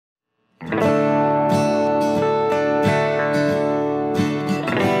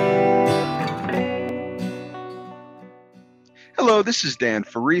Hello, this is Dan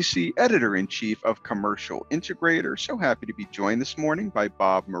Farisi, Editor-in-Chief of Commercial Integrator. So happy to be joined this morning by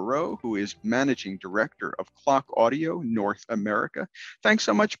Bob Moreau, who is Managing Director of Clockaudio North America. Thanks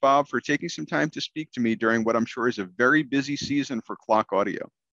so much, Bob, for taking some time to speak to me during what I'm sure is a very busy season for Clockaudio.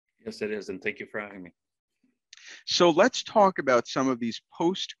 Yes, it is, and thank you for having me. So let's talk about some of these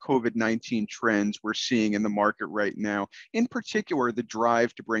post-COVID-19 trends we're seeing in the market right now. In particular, the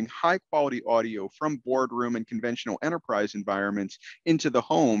drive to bring high-quality audio from boardroom and conventional enterprise environments into the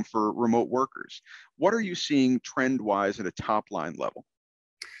home for remote workers. What are you seeing trend-wise at a top-line level?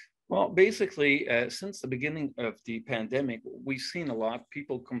 Well, basically, since the beginning of the pandemic, we've seen a lot of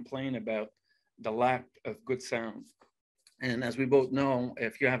people complain about the lack of good sound. And as we both know,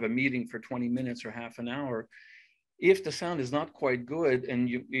 if you have a meeting for 20 minutes or half an hour, if the sound is not quite good and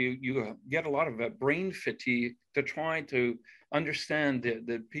you get a lot of brain fatigue to try to understand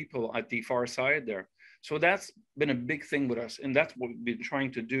the people at the far side there. So that's been a big thing with us. And that's what we've been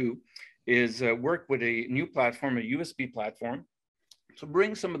trying to do is work with a new platform, a USB platform, to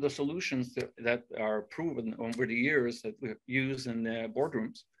bring some of the solutions that are proven over the years that we use in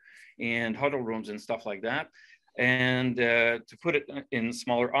boardrooms and huddle rooms and stuff like that. And to put it in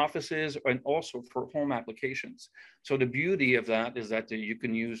smaller offices and also for home applications. So the beauty of that is that you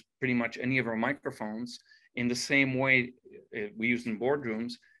can use pretty much any of our microphones in the same way we use in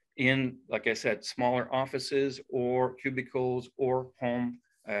boardrooms in, like I said, smaller offices or cubicles or home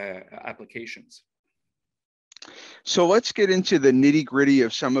applications. So let's get into the nitty-gritty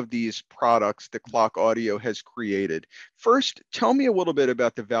of some of these products that Clockaudio has created. First, tell me a little bit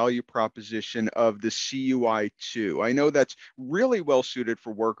about the value proposition of the CUI2. I know that's really well suited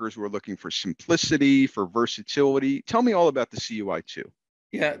for workers who are looking for simplicity, for versatility. Tell me all about the CUI2.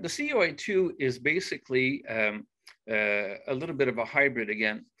 Yeah, the CUI2 is basically a little bit of a hybrid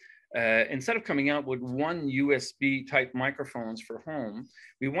again. Instead of coming out with one USB type microphones for home,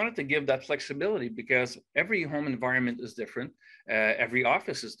 we wanted to give that flexibility because every home environment is different. Every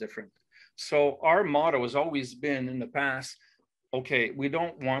office is different. So our motto has always been in the past, okay, we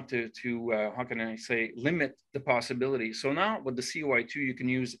don't want to how can I say, limit the possibility. So now with the CUI2, you can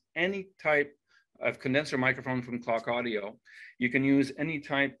use any type of condenser microphone from Clockaudio. You can use any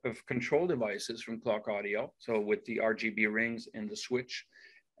type of control devices from Clockaudio. So with the RGB rings and the switch.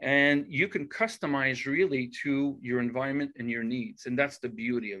 And you can customize really to your environment and your needs. And that's the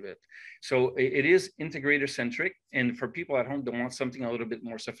beauty of it. So it is integrator centric. And for people at home that want something a little bit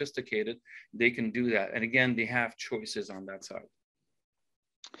more sophisticated, they can do that. And again, they have choices on that side.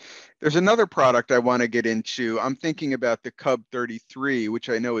 There's another product I want to get into. I'm thinking about the Cub 33, which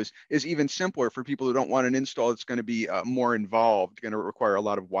I know is even simpler for people who don't want an install that's going to be more involved, going to require a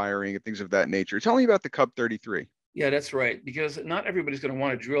lot of wiring and things of that nature. Tell me about the Cub 33. Yeah, that's right. Because not everybody's going to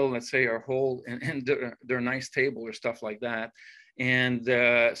want to drill, let's say, a hole in their nice table or stuff like that. And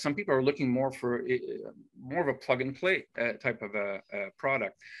some people are looking more for more of a plug and play type of a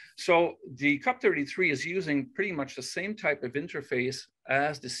product. So the Cup 33 is using pretty much the same type of interface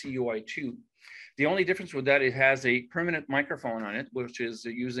as the CUI2. The only difference with that, it has a permanent microphone on it, which is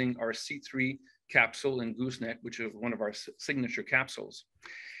using our C3 capsule and gooseneck, which is one of our signature capsules.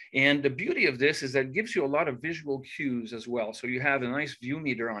 And the beauty of this is that it gives you a lot of visual cues as well. So you have a nice view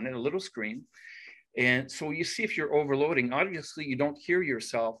meter on it, a little screen. And so you see if you're overloading. Obviously, you don't hear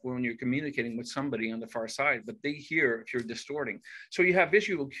yourself when you're communicating with somebody on the far side, but they hear if you're distorting. So you have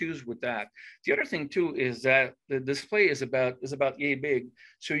visual cues with that. The other thing too is that the display is about yay big.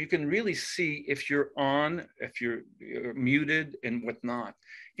 So you can really see if you're on, if you're muted and whatnot.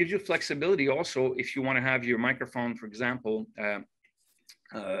 Gives you flexibility also if you want to have your microphone, for example,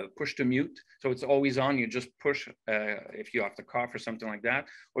 push to mute. So it's always on, you just push if you have to cough or something like that,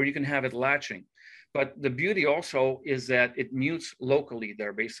 or you can have it latching. But the beauty also is that it mutes locally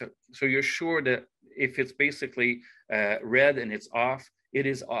there, basically. So you're sure that if it's basically red and it's off, it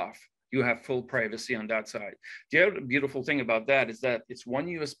is off. You have full privacy on that side. The other beautiful thing about that is that it's one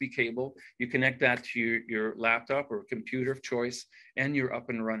USB cable. You connect that to your laptop or computer of choice, and you're up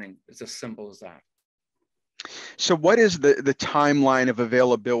and running. It's as simple as that. So what is the timeline of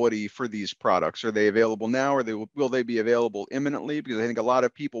availability for these products? Are they available now, or will they be available imminently? Because I think a lot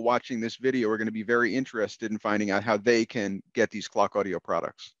of people watching this video are going to be very interested in finding out how they can get these Clockaudio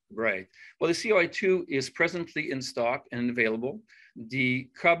products. Right. Well, the CUI2 is presently in stock and available. The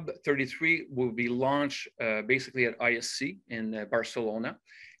Cub 33 will be launched basically at ISC in Barcelona,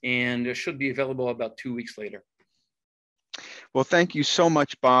 and it should be available about 2 weeks later. Well, thank you so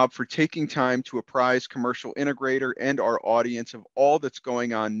much, Bob, for taking time to apprise Commercial Integrator and our audience of all that's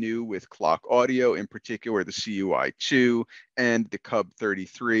going on new with Clockaudio, in particular the CUI2 and the Cub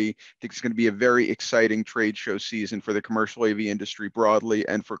 33. I think it's going to be a very exciting trade show season for the commercial AV industry broadly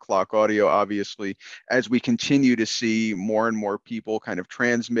and for Clockaudio, obviously, as we continue to see more and more people kind of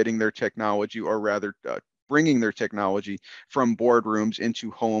transmitting their technology, or rather bringing their technology from boardrooms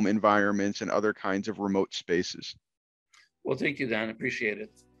into home environments and other kinds of remote spaces. Well, thank you, Dan. Appreciate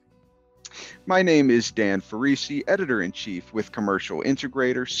it. My name is Dan Farisi, Editor-in-Chief with Commercial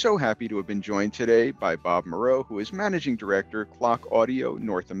Integrator. So happy to have been joined today by Bob Moreau, who is Managing Director, Clockaudio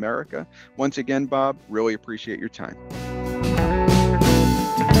North America. Once again, Bob, really appreciate your time.